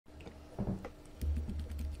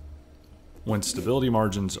When stability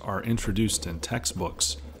margins are introduced in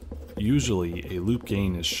textbooks, usually a loop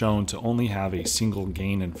gain is shown to only have a single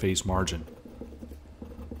gain and phase margin.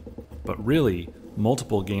 But really,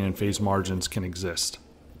 multiple gain and phase margins can exist.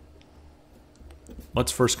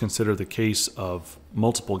 Let's first consider the case of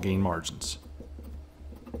multiple gain margins.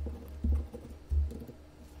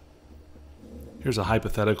 Here's a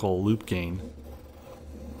hypothetical loop gain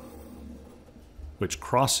which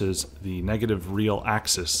crosses the negative real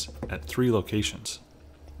axis at 3 locations.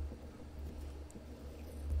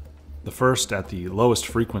 The first, at the lowest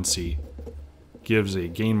frequency, gives a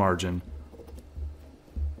gain margin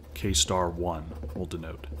K star 1, we'll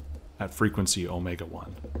denote, at frequency omega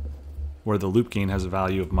 1, where the loop gain has a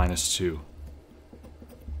value of -2.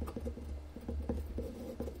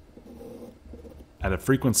 At a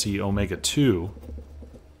frequency omega 2,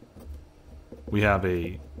 we have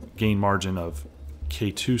a gain margin of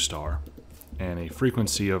K2 star, and a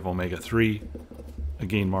frequency of omega 3, a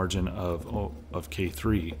gain margin of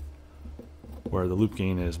K3, where the loop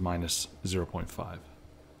gain is -0.5.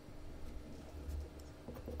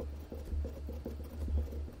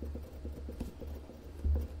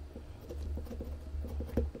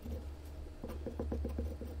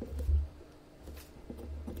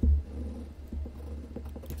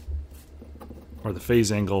 Or the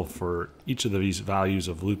phase angle for each of these values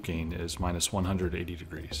of loop gain is -180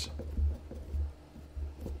 degrees.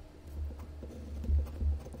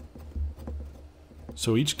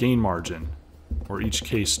 So each gain margin, or each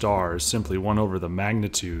K star, is simply 1 over the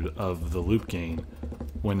magnitude of the loop gain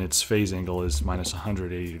when its phase angle is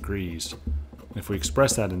 -180 degrees. And if we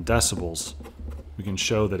express that in decibels, we can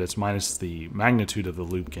show that it's minus the magnitude of the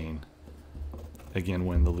loop gain, again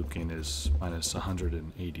when the loop gain is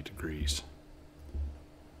 -180 degrees.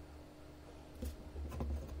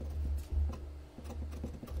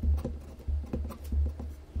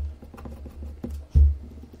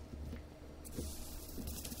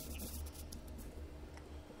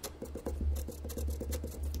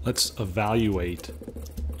 Let's evaluate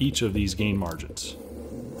each of these gain margins.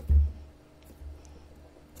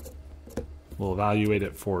 We'll evaluate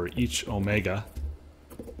it for each omega,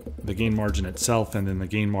 the gain margin itself, and then the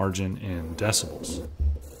gain margin in decibels.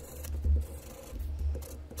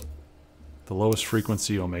 The lowest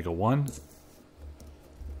frequency, omega 1.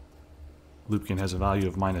 Loop gain has a value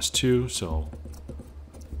of -2, so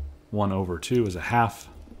 1 over 2 is a half.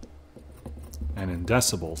 And in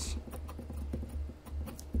decibels,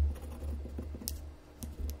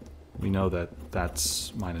 we know that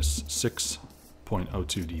that's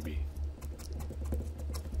 -6.02 dB.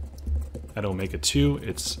 At omega 2,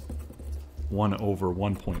 it's 1 over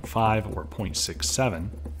 1.5, or 0.67.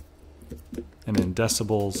 And in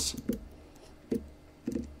decibels,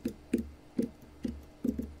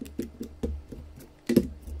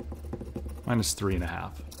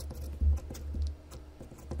 -3.5.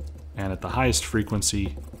 And at the highest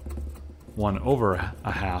frequency, 1 over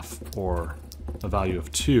a half, or a value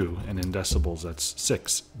of 2, and in decibels that's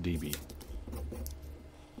 6 dB.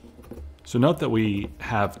 So note that we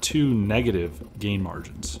have 2 negative gain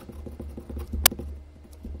margins.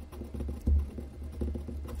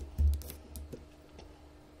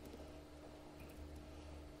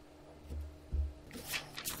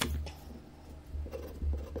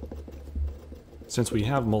 Since we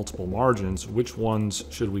have multiple margins, which ones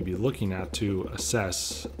should we be looking at to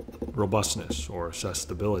assess robustness or assess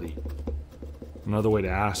stability? Another way to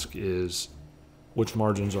ask is, which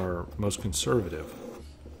margins are most conservative?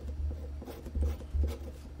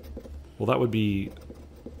 Well, that would be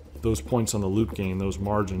those points on the loop gain, those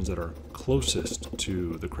margins that are closest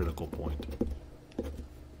to the critical point.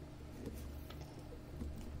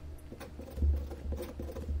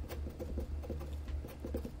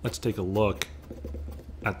 Let's take a look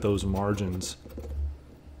at those margins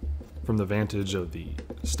from the vantage of the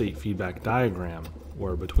state feedback diagram,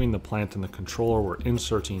 where between the plant and the controller we're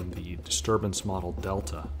inserting the disturbance model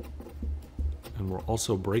delta, and we're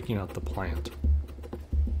also breaking out the plant,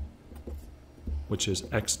 which is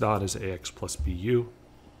x dot is ax plus bu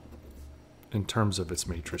in terms of its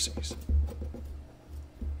matrices.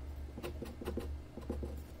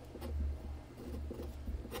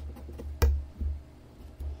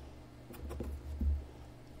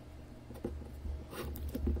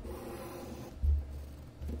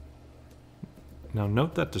 Now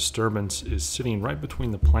note that disturbance is sitting right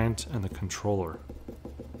between the plant and the controller.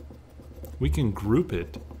 We can group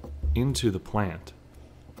it into the plant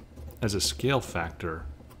as a scale factor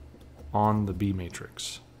on the B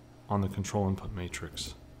matrix, on the control input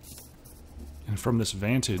matrix. And from this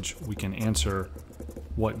vantage, we can answer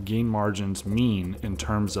what gain margins mean in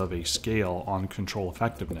terms of a scale on control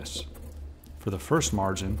effectiveness. For the first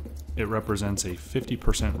margin, it represents a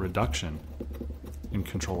 50% reduction in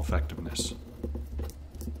control effectiveness.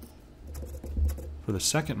 For the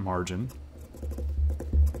second margin,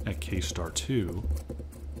 at K star 2,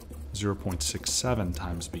 0.67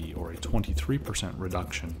 times B, or a 23%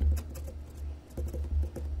 reduction.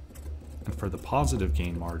 And for the positive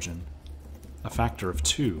gain margin, a factor of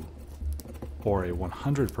 2, or a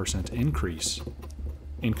 100% increase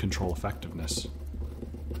in control effectiveness.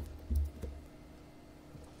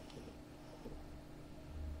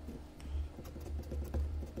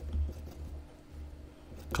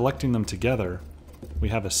 Collecting them together, we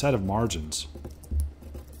have a set of margins.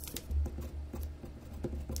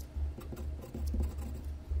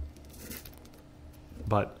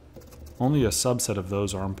 But only a subset of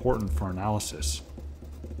those are important for analysis.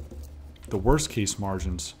 The worst case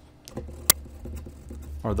margins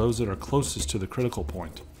are those that are closest to the critical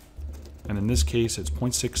point. And in this case, it's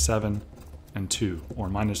 0.67 and 2, or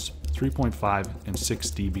minus 3.5 and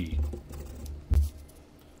 6 dB.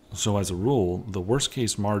 So as a rule, the worst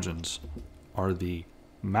case margins are the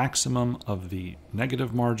maximum of the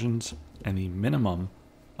negative margins and the minimum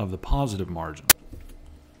of the positive margin.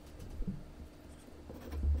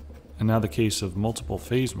 And now the case of multiple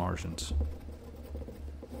phase margins.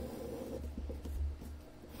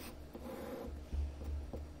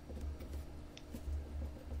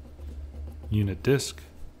 Unit disk,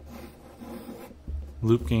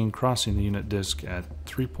 loop gain crossing the unit disk at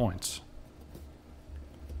 3 points.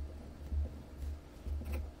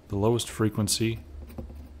 The lowest frequency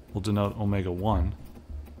will denote omega 1,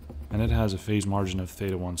 and it has a phase margin of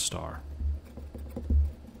theta 1 star.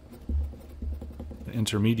 The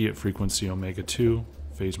intermediate frequency, omega 2,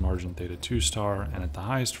 phase margin theta 2 star, and at the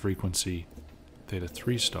highest frequency, theta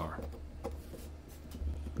 3 star.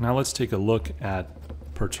 Now let's take a look at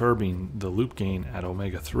perturbing the loop gain at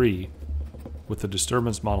omega 3 with the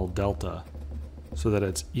disturbance model delta so that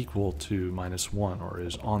it's equal to -1, or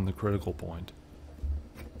is on the critical point.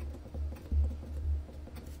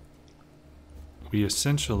 We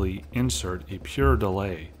essentially insert a pure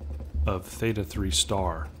delay of theta 3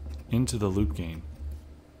 star into the loop gain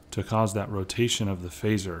to cause that rotation of the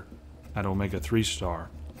phasor at omega 3 star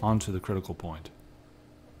onto the critical point.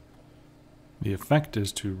 The effect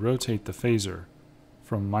is to rotate the phasor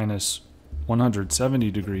from minus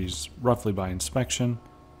 170 degrees roughly by inspection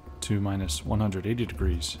to minus 180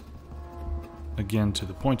 degrees, again to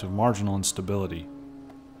the point of marginal instability,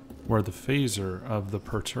 where the phasor of the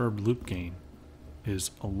perturbed loop gain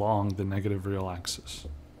is along the negative real axis.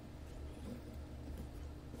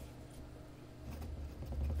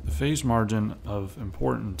 The phase margin of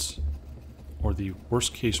importance, or the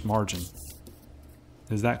worst case margin,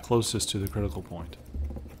 is that closest to the critical point.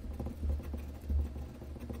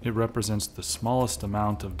 It represents the smallest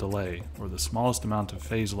amount of delay, or the smallest amount of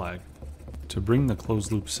phase lag, to bring the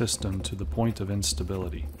closed loop system to the point of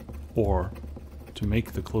instability, or to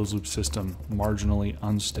make the closed loop system marginally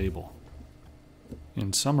unstable.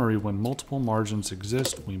 In summary, when multiple margins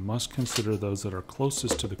exist, we must consider those that are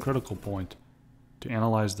closest to the critical point to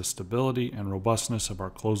analyze the stability and robustness of our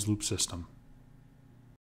closed loop system.